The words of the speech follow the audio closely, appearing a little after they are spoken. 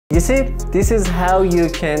You see, this is how you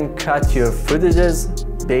can cut your footages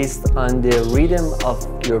based on the rhythm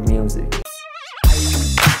of your music.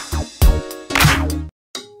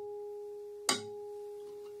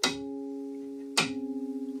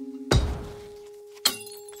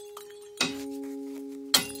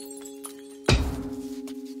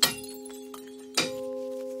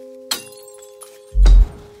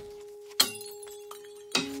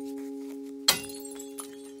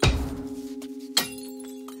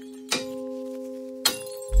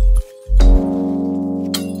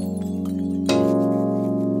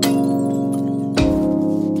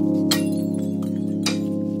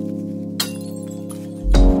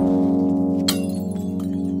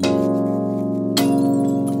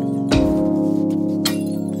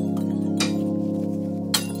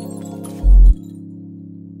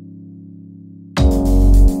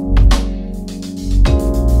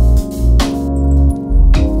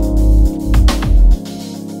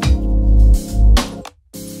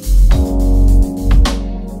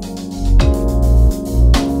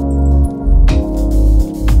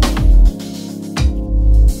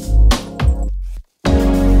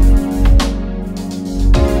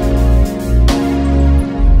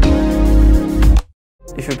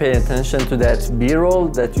 If you pay attention to that B-roll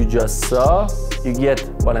that you just saw, you get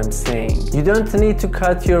what I'm saying. You don't need to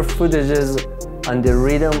cut your footages on the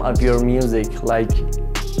rhythm of your music, like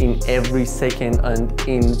in every second and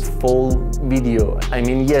in full video. I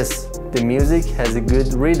mean, yes, the music has a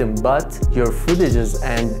good rhythm, but your footages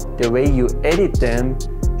and the way you edit them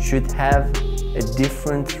should have a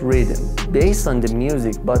different rhythm based on the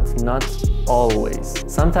music, but not always.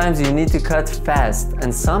 Sometimes you need to cut fast,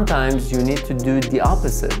 and sometimes you need to do the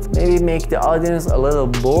opposite. Maybe make the audience a little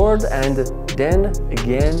bored and then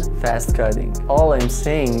again fast cutting. All I'm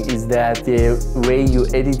saying is that the way you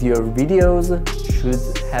edit your videos should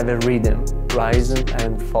have a rhythm, rise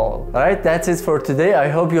and fall. Alright, that's it for today. I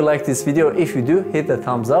hope you liked this video. If you do, hit the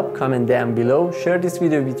thumbs up, comment down below, share this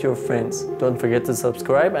video with your friends. Don't forget to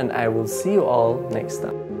subscribe, and I will see you all next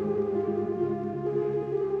time.